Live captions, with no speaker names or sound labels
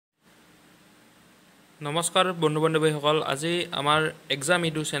নমস্কাৰ বন্ধু বান্ধৱীসকল আজি আমাৰ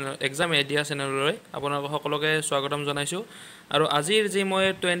এক্সাম এডিয়া চেনেললৈ আপোনালোক সকলোকে স্বাগতম জনাইছোঁ আৰু আজিৰ যি মই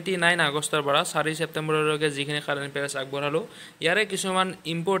 29 আগষ্টৰ পৰা 4 ছেপ্টেম্বৰলৈকে যিখিনি কাৰেণ্ট এফেয়াৰ্ছ আগবঢ়ালোঁ ইয়াৰে কিছুমান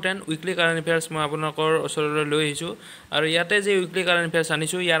ইম্পৰ্টেণ্ট উইকলি কাৰেণ্ট এফেয়াৰ্ছ মই আপোনালোকৰ ওচৰলৈ লৈ আহিছোঁ আৰু ইয়াতে যি উইকলি কাৰেণ্ট এফেয়াৰ্ছ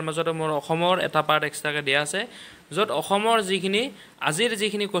আনিছোঁ ইয়াৰ মাজতে মোৰ অসমৰ এটা পাৰ্ট এক্সট্ৰাকৈ দিয়া আছে য'ত অসমৰ যিখিনি আজিৰ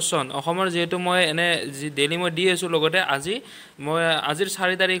যিখিনি কোৱেশ্যন অসমৰ যেহেতু মই এনে ডেইলি মই দি আছোঁ লগতে আজিৰ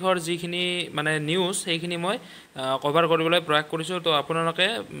 4 তাৰিখৰ যিখিনি মানে নিউজ সেইখিনি মই কভাৰ কৰিবলৈ প্ৰয়াস কৰিছোঁ তো আপোনালোকে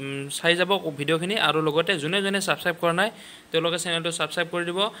চাই যাব ভিডিঅ'খিনি আৰু লগতে যোনে যোনে ছাবস্ক্ৰাইব কৰা নাই তেওঁলোকে চেনেলটো ছাবস্ক্ৰাইব কৰি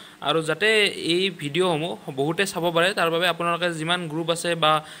দিব আৰু যাতে এই ভিডিঅ'সমূহ বহুতে চাব পাৰে তাৰ বাবে আপোনালোকে যিমান গ্ৰুপ আছে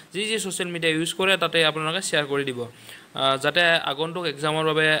বা যি ছ'চিয়েল মিডিয়া ইউজ কৰে তাতে আপোনালোকে শ্বেয়াৰ কৰি দিব যাতে আগন্তুক এক্সামৰ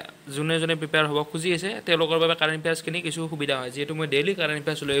বাবে যোনে যোনে প্ৰিপেয়াৰ হ'ব খুজি আছে তেওঁলোকৰ বাবে কাৰেণ্ট এফেয়াৰ্ছখিনি কিছু সুবিধা হয় যিহেতু মই ডেইলি কাৰেণ্ট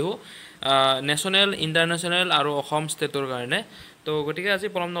এফেয়াৰ্ছ লৈ আহোঁ নেশ্যনেল ইণ্টাৰনেশ্যনেল আৰু অসম ষ্টেটৰ কাৰণে তো গতিকে আজি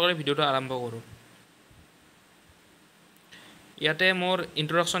পলম নকৰি ভিডিঅ'টো আৰম্ভ কৰোঁ ইয়াতে মোৰ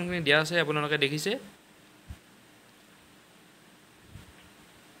ইন্ট্ৰডাকশ্যনখিনি দিয়া আছে আপোনালোকে দেখিছে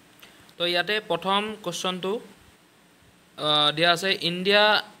তো ইয়াতে প্ৰথম কোৱেশ্যনটো দিয়া আছে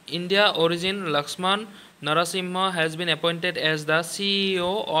ইণ্ডিয়া অৰিজিন লক্ষ্মণ নৰসিংহ has been appointed as the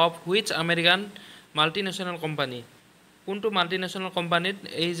CEO of which American multinational company কোনটো মাল্টিনেশ্যনেল কোম্পানীত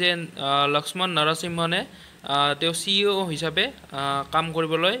এই যে লক্ষ্মণ নৰসিংহনে তেওঁ CEO হিচাপে কাম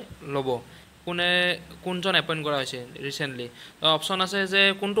কৰিবলৈ ল'ব কোনজন এপইণ্ট কৰা হৈছে ৰিচেণ্টলি অপশ্যন আছে যে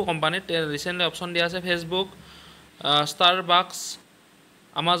কোনটো কোম্পানীত ৰিচেণ্টলি অপশ্যন দিয়া আছে Facebook Starbucks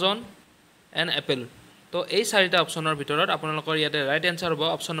Amazon and Apple তো এই চাৰিটা অপশ্যনৰ ভিতৰত আপোনালোকৰ ইয়াতে ৰাইট এনচাৰ হ'ব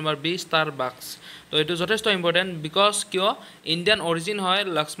অপশ্যন নম্বৰ বি ষ্টাৰবাকছ তো এইটো যথেষ্ট ইম্পৰ্টেণ্ট বিকজ কিয় ইণ্ডিয়ান অৰিজিন হয়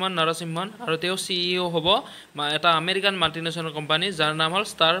লক্ষ্মণ নৰসিংহন আৰু তেওঁ CEO হ'ব এটা আমেৰিকান মাল্টিনেশ্যনেল কোম্পানী যাৰ নাম হ'ল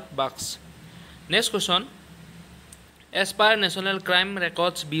Starbucks next question As per National Crime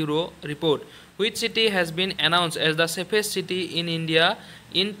Records Bureau report, which city has been announced as the safest city in India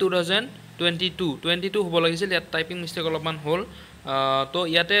in 2022? 22 হ'ব লাগিছিল ইয়াত টাইপিং মিষ্টেক অলপমান হ'ল তো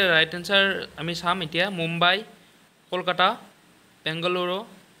ইয়াতে ৰাইট এনচাৰ আমি চাম এতিয়া মুম্বাই কলকাতা বেংগালুৰু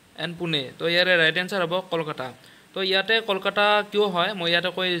এণ্ড পুনে তো ইয়াৰে ৰাইট এনচাৰ হ'ব কলকাতা তো ইয়াতে কলকাতা কিয় হয় মই ইয়াতে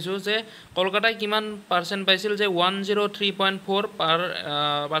কৈ দিছোঁ যে কলকাতাই কিমান পাৰ্চেণ্ট পাইছিল যে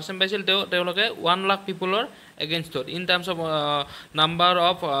 103.4% পাইছিল তেওঁলোকে 1 lakh পিপুলৰ এগেইনষ্টত in terms of number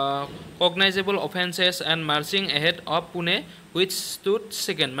of cognizable offences and marching ahead of Pune which stood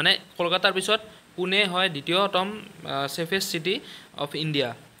second মানে কলকাতাৰ পিছত পুনে হয় দ্বিতীয়তম চেফেষ্ট city of India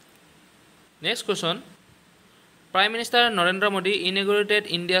next question prime minister Narendra Modi ইনঅগুৰেটেড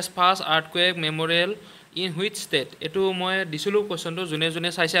India's first earthquake memorial in which state এইটো মই দিছিলোঁ কুৱেশ্যনটো যোনে যোনে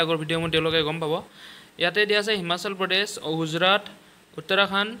চাইছে আগৰ ভিডিঅ' মোৰ তেওঁলোকে গম পাব ইয়াতে দিয়া আছে হিমাচল প্ৰদেশ গুজৰাট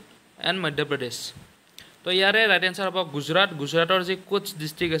উত্তৰাখণ্ড এণ্ড মধ্যপ্ৰদেশ তো ইয়াৰে ৰাইট এনচাৰ হ'ব গুজৰাটৰ যি কোচ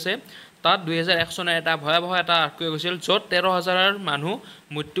ডিষ্ট্ৰিক্ট আছে তাত 2001 চনত এটা ভয়াৱহ এটা আৰ্থকুৱেক হৈছিল য'ত 13,000 মানুহ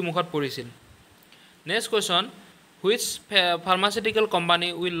মৃত্যুমুখত পৰিছিল next question which pharmaceutical company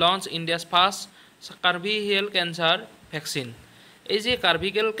will launch India's first কাৰ্ভিহেল cancer vaccine এই যে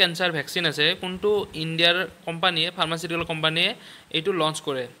কাৰ্ভিকেল কেঞ্চাৰ ভেকচিন আছে কোনটো ইণ্ডিয়াৰ কোম্পানীয়ে ফাৰ্মাচিউটিকেল কোম্পানীয়ে এইটো লঞ্চ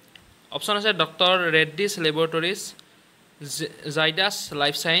কৰে অপশ্যন আছে doctor Reddy's laboratories Zydus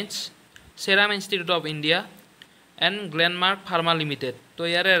life science Serum Institute of India and Glenmark Pharma Limited. তো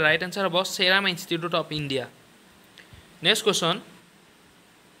ইয়াৰে ৰাইট এনচাৰ হ'ব Serum Institute of India. Next question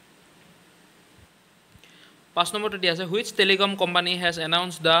 5 নম্বৰটো দিয়া আছে which telecom company has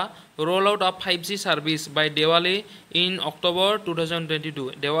announced the rollout of 5G service by Diwali in October 2022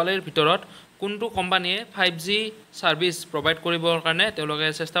 দেৱালীৰ ভিতৰত কোনটো কোম্পানীয়ে 5G সাৰ্ভিস প্ৰভাইড কৰিবৰ কাৰণে তেওঁলোকে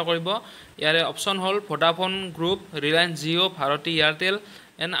চেষ্টা কৰিব ইয়াৰে অপশ্যন হ'ল Vodafone group Reliance Jio' Bharati Airtel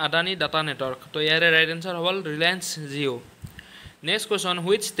and Adani Data Network. So here right answer was Reliance Jio. Next question,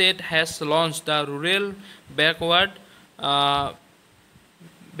 which state has launched the rural backward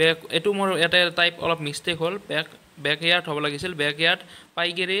etu more eta type of mistake hole backyard hobo lagisil backyard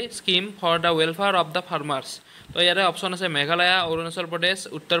paigiri scheme for the welfare of the farmers. So here option ase Meghalaya, Arunachal Pradesh,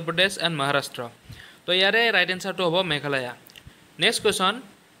 Uttar Pradesh and Maharashtra. So here right answer to hobo Meghalaya. Next question,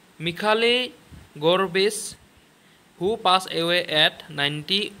 Mikhali Gorbis who passed away at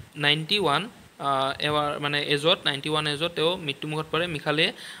 91 মানে এজত 91 এজত তেওঁ মৃত্যুমুখত পৰে মিখালে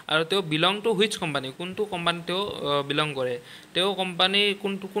আৰু তেওঁ belong to which company কোনটো company তেওঁ belong কৰে তেওঁ কোম্পানী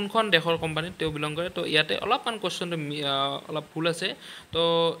কোনখন দেশৰ কোম্পানীত তেওঁ বিলং কৰে তো ইয়াতে অলপমান কোৱেশ্যনটো অলপ ভুল আছে তো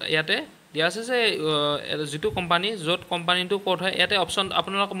ইয়াতে দিয়া আছে যে যেটো কোম্পানী য'ত কোম্পানীটো ক'ত হয় ইয়াতে অপশ্যন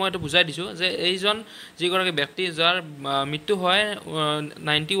আপোনালোকক মই এইটো বুজাই দিছোঁ যে এইজন যিগৰাকী ব্যক্তি যাৰ মৃত্যু হয়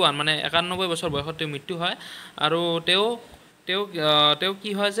 91 মানে 91 বছৰ বয়সত তেওঁ মৃত্যু হয় আৰু তেওঁ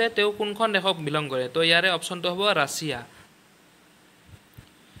কি হয় যে তেওঁ কোনখন দেশক বিলং কৰে তো ইয়াৰে অপশ্যনটো হ'ব Russia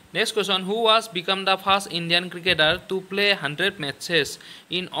Next question, who was become the first Indian cricketer to play 100 matches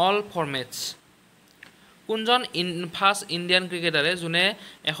in all formats? কোনজন ফাৰ্ষ্ট ইণ্ডিয়ান ক্ৰিকেটাৰে যোনে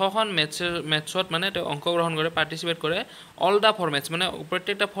 100খন মেটছত মানে তেওঁ অংশগ্ৰহণ কৰে পাৰ্টিচিপেট কৰে অল দা ফৰ্মেটছ মানে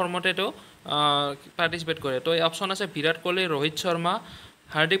প্ৰত্যেকটা ফৰ্মতে তেওঁ পাৰ্টিচিপেট কৰে তো এই অপশ্যন আছে Virat Kohli Rohit Sharma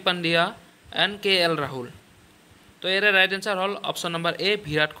Hardik Pandya and K L Rahul তো ইয়াৰে ৰাইট এনচাৰ হ'ল option number A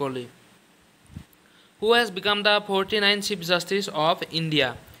Virat Kohli who has became the 49 chief justice of India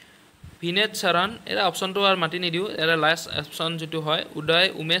ভিনেট চৰণ এটা অপশ্যনটো আৰু মাতি নিদিওঁ এটা লাষ্ট অপশ্যন যিটো হয় উদয়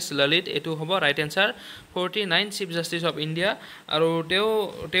উমেশ ললিত এইটো হ'ব right answer 49 chief justice of India আৰু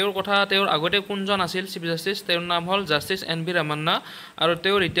তেওঁৰ কথা তেওঁৰ আগতে কোনজন আছিল চিফ জাষ্টিছ তেওঁৰ নাম হ'ল জাষ্টিছ এন ভি ৰামান্না আৰু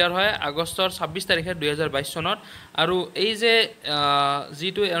তেওঁ ৰিটায়াৰ হয় আগষ্টৰ 26 তাৰিখে 2022 চনত আৰু এই যে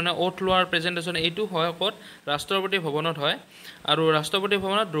যিটো মানে ওথ লোৱাৰ প্ৰেজেণ্টেশ্যন এইটো হয় ক'ত ৰাষ্ট্ৰপতি ভৱনত হয় আৰু ৰাষ্ট্ৰপতি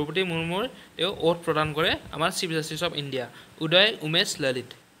ভৱনত দ্ৰৌপদী মুৰ্মুৰ তেওঁ ওথ প্ৰদান কৰে আমাৰ chief justice of India Uday Umesh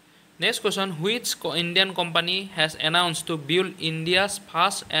Lalit Next question, which Indian company has announced to build India's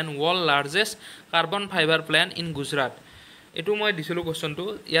first and world largest carbon fiber plant in Gujarat? Etu moi disilu question tu.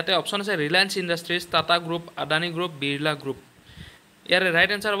 Yate option ase Reliance Industries, Tata Group, Adani Group, Birla Group. Yare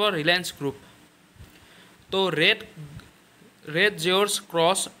right answer hobo Reliance Group. To red George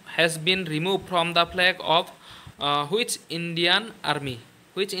cross has been removed from the flag of which Indian army?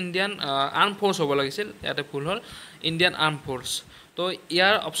 Which Indian armed force hobo lagisil? Yate phul hol Indian armed force. তো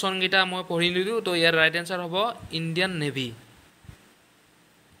ইয়াৰ option গিটা মই পঢ়ি নিদিওঁ তো ইয়াৰ right answer হ'ব Indian navy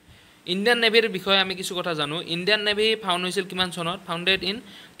Indian নেভিৰ বিষয়ে আমি কিছু কথা জানো ইণ্ডিয়ান নেভি ফাউণ্ড হৈছিল কিমান চনত ফাউণ্ডেড ইন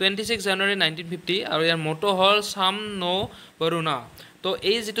 26 জানুৱাৰী 1950 আৰু ইয়াৰ মটো হ'ল সাম নো বৰুণা তো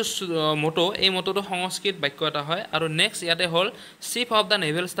এই যিটো মটো এই মটোটো সংস্কৃত বাক্য এটা হয় আৰু নেক্সট ইয়াতে হ'ল chief of the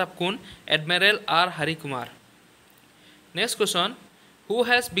naval staff কোন admiral R Hari Kumar next question who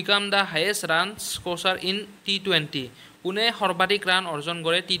has became the highest runs scorer in T20 কোনে সৰ্বাধিক ৰান অৰ্জন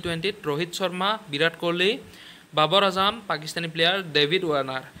কৰে T20ত ৰোহিত শৰ্মা বিৰাট কোহলি বাবৰ Azam Pakistani player David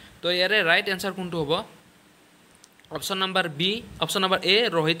Warner তো ইয়াৰে ৰাইট এনচাৰ কোনটো হ'ব option number B option number A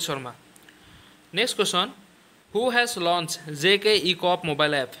Rohit Sharma next question who has launch JK ইকপ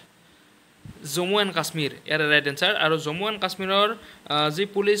mobile app Jammu and Kashmir ইয়াৰে right answer আৰু জম্মু এণ্ড কাশ্মীৰৰ যি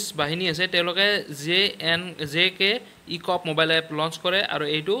পুলিচ বাহিনী আছে তেওঁলোকে JK ইকপ মোবাইল এপ লঞ্চ কৰে আৰু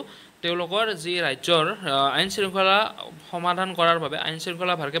এইটো তেওঁলোকৰ যি ৰাজ্যৰ আইন শৃংখলা সমাধান কৰাৰ বাবে আইন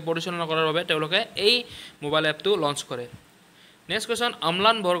শৃংখলা ভালকৈ পৰিচালনা কৰাৰ বাবে তেওঁলোকে এই মোবাইল এপটো লঞ্চ কৰে next question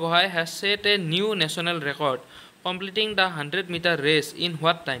Amlan Borgohain has set a new national record completing the 100-মিটাৰ race in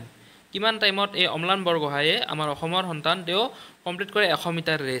what time কিমান টাইমত এই অম্লান বৰগোহাঁয়ে আমাৰ অসমৰ সন্তান তেওঁ কমপ্লিট কৰে 100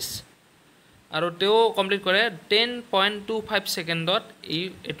 মিটাৰ ৰেচ আৰু তেওঁ কমপ্লিট কৰে 10.25 ছেকেণ্ডত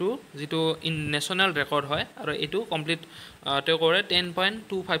এইটো যিটো নেশ্যনেল ৰেকৰ্ড হয় আৰু এইটো কমপ্লিট তেওঁ কৰে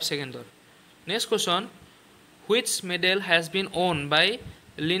 10.25 ছেকেণ্ডত next question which medal has been won by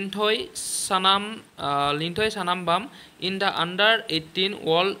লিন্থই চানামবাম in the under 18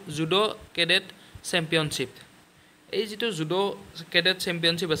 world judo cadet championship এই যিটো জুডো কেডেট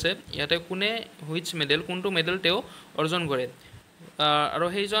চেম্পিয়নশ্বিপ আছে ইয়াতে কোনে হুইচ মেডেল কোনটো মেডেল তেওঁ অৰ্জন কৰে আৰু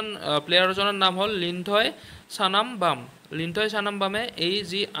সেইজন প্লেয়াৰজনৰ নাম হ'ল লিন্থই চানামবামে এই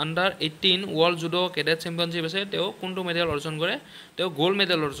যি under 18 world judo cadet championship আছে তেওঁ কোনটো মেডেল অৰ্জন কৰে তেওঁ গোল্ড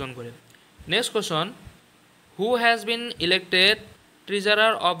মেডেল অৰ্জন কৰে next question who has been elected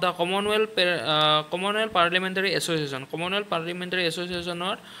ট্ৰেজাৰাৰ of the Commonwealth parliamentary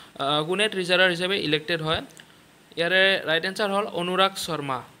এছ'চিয়েশ্যনৰ কোনে ট্ৰেজাৰাৰ হিচাপে ইলেক্টেড হয় ইয়াৰে ৰাইট এনচাৰ হ'ল Anurag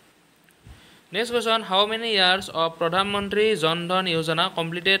Sharma Next question, how many years of Pradhan Mantri Jan Dhan Yojana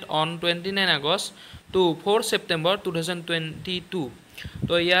completed on 29 August to 4 September 2022?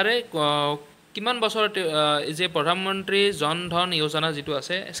 তো ইয়াৰে কিমান বছৰ যে প্ৰধান মন্ত্ৰী জন ধন যোজনা যিটো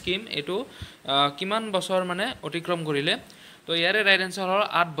আছে স্কিম এইটো কিমান বছৰ মানে অতিক্ৰম কৰিলে তো ইয়াৰে ৰাইট এনচাৰ হ'ল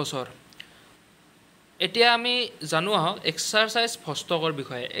 8 বছৰ এতিয়া আমি জানো আহক এক্সাৰসাইজ ফষ্টকৰ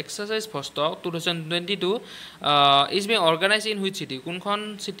বিষয়ে exercise ফষ্টক 2022 is being অৰ্গানাইজ in which সিটি কোনখন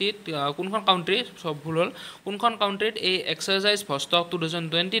সিটিত কোনখন কাউন্ট্ৰি সব ভুল হল কোনখন কাউন্ট্ৰিত এই এক্সাৰসাইজ ফষ্টক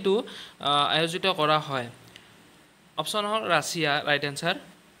 2022 আয়োজিত কৰা হয় অপচন হল Russia right answer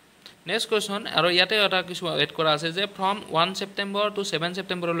next question আৰু ইয়াতে এটা কিছু এড কৰা আছে যে ফ্ৰম 1 ছেপ্টেম্বৰ টু 7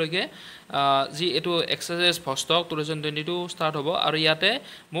 ছেপ্টেম্বৰলৈকে যি এটো এক্সাৰসাইজ ফষ্টক 2022 ষ্টাৰ্ট হ'ব আৰু ইয়াতে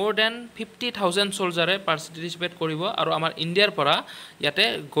মোৰ দেন 50000 সোলজাৰে পাৰ্টিসিপেট কৰিব আৰু আমাৰ ইণ্ডিয়াৰ পৰা ইয়াতে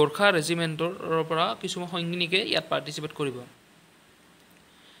গোৰখা ৰেজিমেণ্টৰ পৰা কিছু সৈনিকে ইয়াত পাৰ্টিসিপেট কৰিব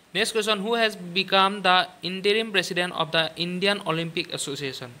next question who has became da interim president of the Indian Olympic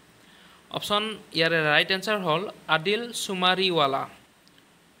association option ইয়াৰে ৰাইট এনসাৰ হ'ল Adil সুমাৰিৱালা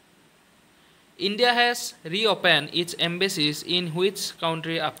India has reopened its embassies in which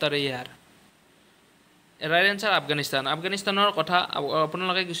country after a year? Right answer Afghanistan আফগানিস্তানৰ কথা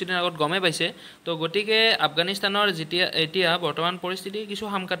আপোনালোকে কিছুদিন আগত গমে পাইছে তো গতিকে আফগানিস্তানৰ যেতিয়া এতিয়া বৰ্তমান পৰিস্থিতি কিছু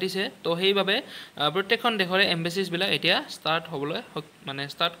হাম কাটিছে তো সেইবাবে প্ৰত্যেকখন দেশৰে এম্বেচিজ বিলাক এতিয়া ষ্টাৰ্ট হ'বলৈ মানে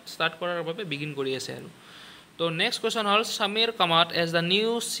ষ্টাৰ্ট কৰাৰ বাবে বিগিন কৰি আছে আৰু তো next question hall Samir Kamat as the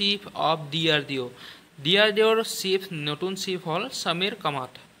new chief of ডিআৰডিঅ'ৰ chief নতুন চিফ হল Samir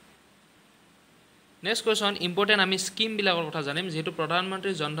Kamat next question important আমি স্কিমবিলাকৰ কথা জানিম যেহেতু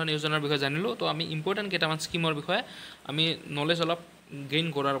প্ৰধানমন্ত্ৰী জনধন যোজনাৰ বিষয়ে জানিলোঁ তো আমি ইম্পৰ্টেণ্ট কেইটামান স্কিমৰ বিষয়ে আমি নলেজ অলপ গেইন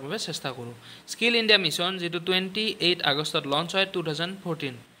কৰাৰ বাবে চেষ্টা কৰোঁ স্কিল ইণ্ডিয়া মিছন যিটো 28 আগষ্টত লঞ্চ হয়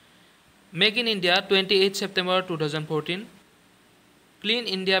 2014 make in India 28 September 2014 clean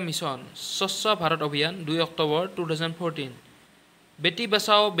India mission স্বচ্ছ ভাৰত অভিযান 2 অক্টোবৰ 2014 বেটি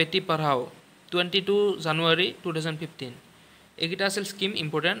বচাও বেটি পঢ়াও 22 জানুৱাৰী 2015 এইকেইটা আছিল স্কিম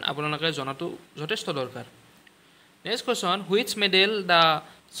ইম্পৰ্টেণ্ট আপোনালোকে জনাটো যথেষ্ট দৰকাৰ next question which medal the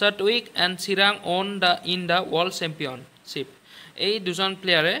সটউইক and Chirang on in the world championship এই দুজন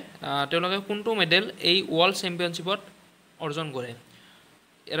প্লেয়াৰে তেওঁলোকে কোনটো মেডেল এই ৱৰ্ল্ড চেম্পিয়নশ্বিপত অৰ্জন কৰে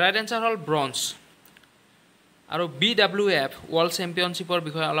ৰাইট এনসাৰ হল ব্ৰঞ্জ আৰু BWF ৱৰ্ল্ড চেম্পিয়নশ্বিপৰ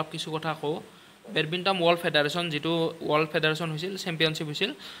বিষয়ে অলপ কিছু কথা কওঁ বেডমিণ্টন ৱৰ্ল্ড ফেডাৰেশ্যন যিটো ৱৰ্ল্ড ফেডাৰেশ্যন হৈছিল চেম্পিয়নশ্বিপ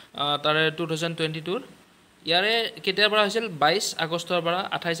হৈছিল তাৰে 2022 ইয়াৰে কেতিয়াৰ পৰা হৈছিল 22 আগষ্টৰ পৰা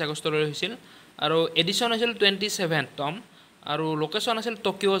 28 আগষ্টলৈ হৈছিল আৰু এডিশ্যন হৈছিল 27ম আৰু লোকেশ্যন আছিল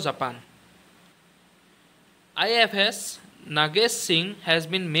Tokyo Japan IFS Nagesh Singh has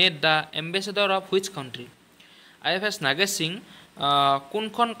been made the ambassador of which country IFS Nagesh Singh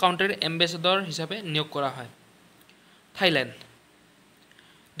কোনখন কাউণ্ট্ৰিৰ এম্বেচেডৰ হিচাপে নিয়োগ কৰা হয় Thailand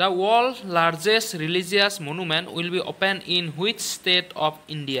the world largest religious monument will be open in which state of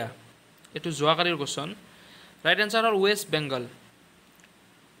India এইটো যোৱাকালিৰ question right answer hall west Bengal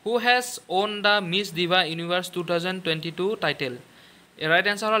who has won the miss Diva universe 2022 title right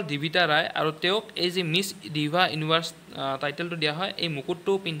answer হল দিবিতা ৰায় আৰু তেওঁক এই যে মিছ ডিভা universe টাইটেলটো দিয়া হয় এই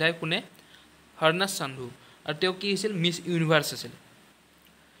মুকুটটো পিন্ধাই কোনে হৰনাথ চান্ধু আৰু তেওঁ কি আছিল মিছ ইউনিভাৰ্ছ আছিল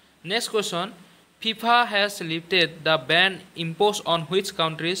next question FIFA has lifted the ban imposed on which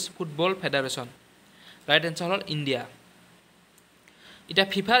country's football federation right answer hall India এটা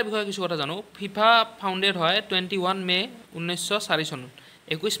ফিফাৰ বিষয়ে কিছু কথা জানো ফিফা ফাউণ্ডেড হয় 21 মে 1904 চন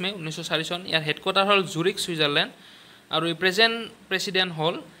 21 মে 1904 চন ইয়াৰ হেডকোৱাৰ্টাৰ হল জুৰিক ছুইজাৰলেণ্ড আৰু president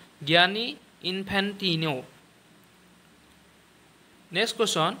hall Giani ইনফেণ্টিনো next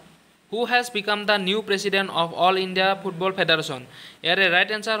question who has became the new president of all India football federation ইয়াৰে ৰাইট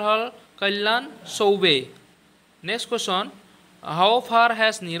এনসাৰ হল কল্যাণ Choubey next question how ফাৰ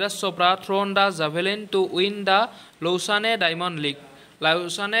has Neeraj Chopra throne the জাভেলিন to win the লৌচানে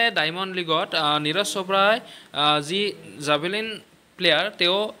diamond লীগত নীৰজ চোপ্ৰাই যি জাভেলিন player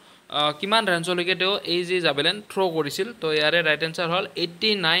তেওঁ কিমান ৰেঞ্জলৈকে তেওঁ এই যি জাভেলিন থ্ৰ' কৰিছিল তো ইয়াৰে ৰাইট এনসাৰ হল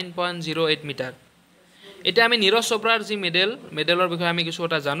 89.08 মিটাৰ এতিয়া আমি নীৰজ চোপ্ৰাৰ যি মেডেলৰ বিষয়ে আমি কিছু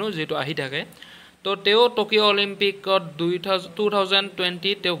কথা জানো যেটো আহি থাকে তো তেওঁ টকিঅ অলিম্পিকত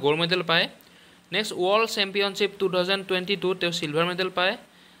 2020 তেওঁ গোল্ড মেডেল পায় নেক্সট ৱৰ্ল্ড চেম্পিয়নশ্বিপ 2022 তেওঁ সিলভাৰ মেডেল পায়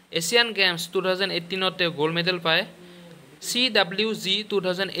এছিয়ান গেমছ 2018 তেওঁ গোল্ড মেডেল পায় CWG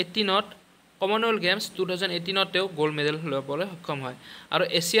 2018 কমনৱেলথ গেমছ 2018 তেওঁ গোল্ড মেডেল ল'বলৈ সক্ষম হয় আৰু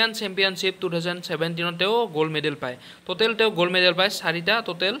এছিয়ান চেম্পিয়নশ্বিপ 2017 তেওঁ গোল্ড মেডেল পায় টোটেল তেওঁ গোল্ড মেডেল পায় 4টা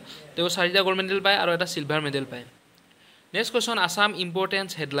টোটেল তেওঁ 4টা গোল্ড মেডেল পায় আৰু এটা সিলভাৰ মেডেল পায় next question Assam importance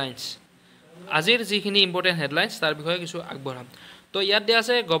headlines আজিৰ যিখিনি ইম্পৰ্টেন্ট হেডলাইন্স তাৰ বিষয়ে কিছু আগবঢ়াম তো ইয়াত দিয়া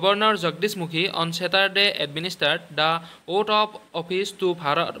আছে governor Jagdish Mukhi on স্যাটাৰডে এডমিনিষ্ট্ৰাৰ্ড the oath of office two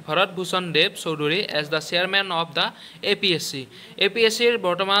Bharat Bhushan Dev Choudhury as the chairman of the APSCৰ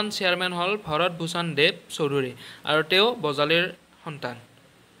বৰ্তমান চেয়াৰমেন হল ভৰত ভূষণ দেৱ চৌধুৰী আৰু তেওঁ বজালীৰ সন্তান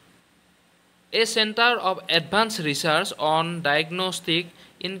এ centre of advance research on diagnostic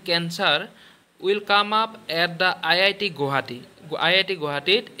in cancer will come up at the IIT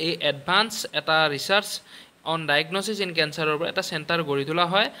গুৱাহাটীত এই এডভান্স এটা ৰিচাৰ্চ অন ডায়েগনচিছ ইন কেঞ্চাৰৰ পৰা এটা চেণ্টাৰ গঢ়ি তোলা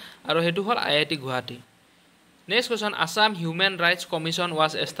হয় আৰু হেতু হল IIT Guwahati next question Assam human rights commission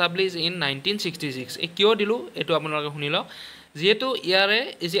was established in 1966 এই কিয় দিলো এটো আপোনালোকে শুনি লওক যেহেতু ইয়াৰে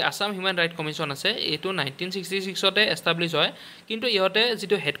এই যে আসাম হিউম্যান ৰাইট কমিশ্যন আছে এটো 1966 তে এষ্টাব্লিছ হয় কিন্তু ইহতে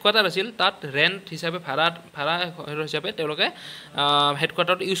যেটো হেডকোৱাৰ্টাৰ আছিল তাত ৰেন্ট হিচাপে ভাড়া হিচাপে তেওঁলোকে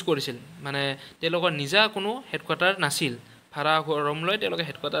হেডকোৱাৰ্টাৰ ইউজ কৰিছিল মানে তেওঁলোকৰ নিজা কোনো হেডকোৱাৰ্টাৰ নাছিল ভাড়া ৰুম লৈ তেওঁলোকে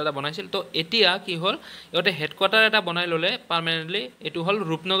হেডকোৱাৰ্টাৰ এটা বনাইছিল তো এতিয়া কি হল ইহতে হেডকোৱাৰ্টাৰ এটা বনাই ললে পাৰ্মানেন্টলি এটো হল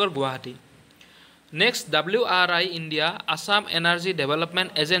Rupnagar Guwahati next WRI India Assam energy development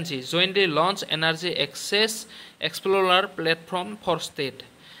agency jointly launch energy access explorer platform for state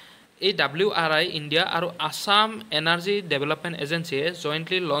এই WRI ইণ্ডিয়া আৰু Assam energy development এজেন্সিয়ে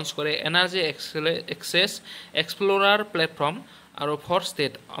jointly launch কৰে এনাৰ্জি এক্সেছ এক্সপ্লোৰাৰ প্লেটফৰ্ম আৰু ফৰ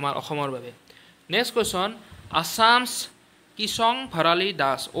ষ্টেট আমাৰ অসমৰ বাবে Next question. Assam's Kisong Bharali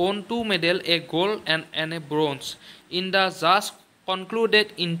Das won 2 medals, a gold and a bronze, in the just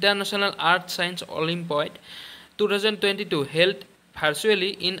concluded International Art Science Olympiad 2022 held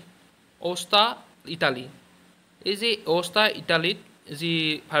virtually in Osta, Italy. এই যে ওস্তা ইটালীত যি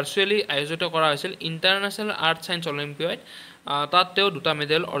virtually আয়োজিত কৰা হৈছিল ইণ্টাৰনেশ্যনেল আৰ্ট ছায়েন্স অলিম্পিয়াড, তাত তেওঁ 2টা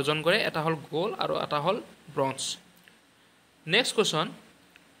medal অৰ্জন কৰে, এটা হ'ল গোল্ড আৰু এটা হ'ল bronze. Next question.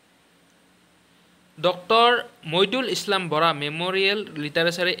 Dr. Moidul Islam Bora Memorial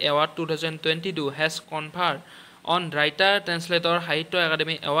Literary Award 2022 has conferred on Writer Translator Sahitya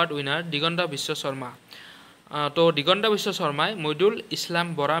Academy Award winner Diganta Biswa Sharma. তো দিগন্ত বিশ্ব শৰ্মাই Moidul Islam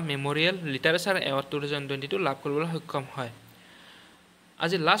Bora memorial literature award 2022 লাভ কৰিবলৈ সক্ষম হয়।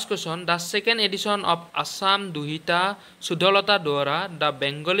 আজি last question. The second addition of Assam Duhita সুধলতা Duwara the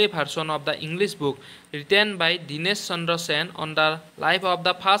Bengali version of the English book written by Dinesh Chandra Sen on the life of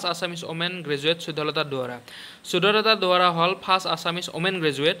the first Assamese women graduate সুধলতা Duwara. সুধলতা Duwara হ'ল first Assamese women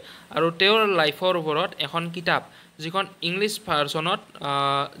graduate আৰু তেওঁৰ লাইফৰ ওপৰত এখন কিতাপ, যিখন ইংলিছ ভাৰ্চনত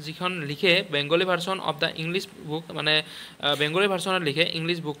যিখন লিখে Bengali version of the English book, মানে বেংগলী ভাৰ্চনত লিখে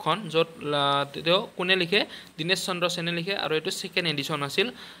ইংলিছ বুকখন, য'ত তেওঁ কোনে লিখে, দীনেশ চন্দ্ৰ সেনে লিখে, আৰু এইটো ছেকেণ্ড এডিশ্যন আছিল,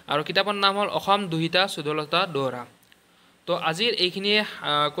 আৰু কিতাপৰ নাম হ'ল অসম দুহিতা সুধলতা দুৱৰা। তো আজিৰ এইখিনিয়ে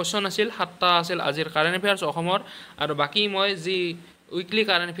কুৱেশ্যন আছিল, 7টা আছিল আজিৰ কাৰেণ্ট এফেয়াৰ্ছ অসমৰ, আৰু বাকী মই যি উইকলি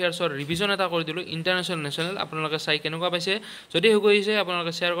কাৰেণ্ট এফেয়াৰ্ছৰ ৰিভিজন এটা কৰি দিলোঁ ইণ্টাৰনেশ্যনেল নেশ্যনেল, আপোনালোকে চাই কেনেকুৱা পাইছে, যদি গৈছে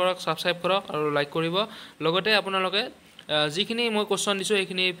আপোনালোকে শ্বেয়াৰ কৰক, ছাবস্ক্ৰাইব কৰক আৰু লাইক কৰিব। লগতে আপোনালোকে যিখিনি মই কুৱেশ্যন দিছোঁ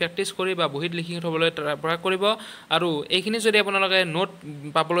এইখিনি প্ৰেক্টিছ কৰি বা বহীত লিখি থ'বলৈ প্ৰয়াস কৰিব। আৰু এইখিনি যদি আপোনালোকে নোট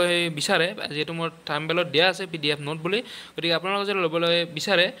পাবলৈ বিচাৰে, যিহেতু মোৰ টাইমবেলত দিয়া আছে PDF নোট বুলি, গতিকে আপোনালোকে যদি ল'বলৈ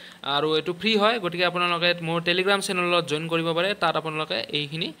বিচাৰে আৰু এইটো ফ্ৰী হয়, গতিকে আপোনালোকে মোৰ টেলিগ্ৰাম চেনেলত জইন কৰিব পাৰে, তাত আপোনালোকে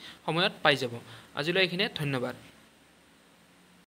এইখিনি সময়ত পাই যাব। আজিলৈ এইখিনিয়ে, ধন্যবাদ।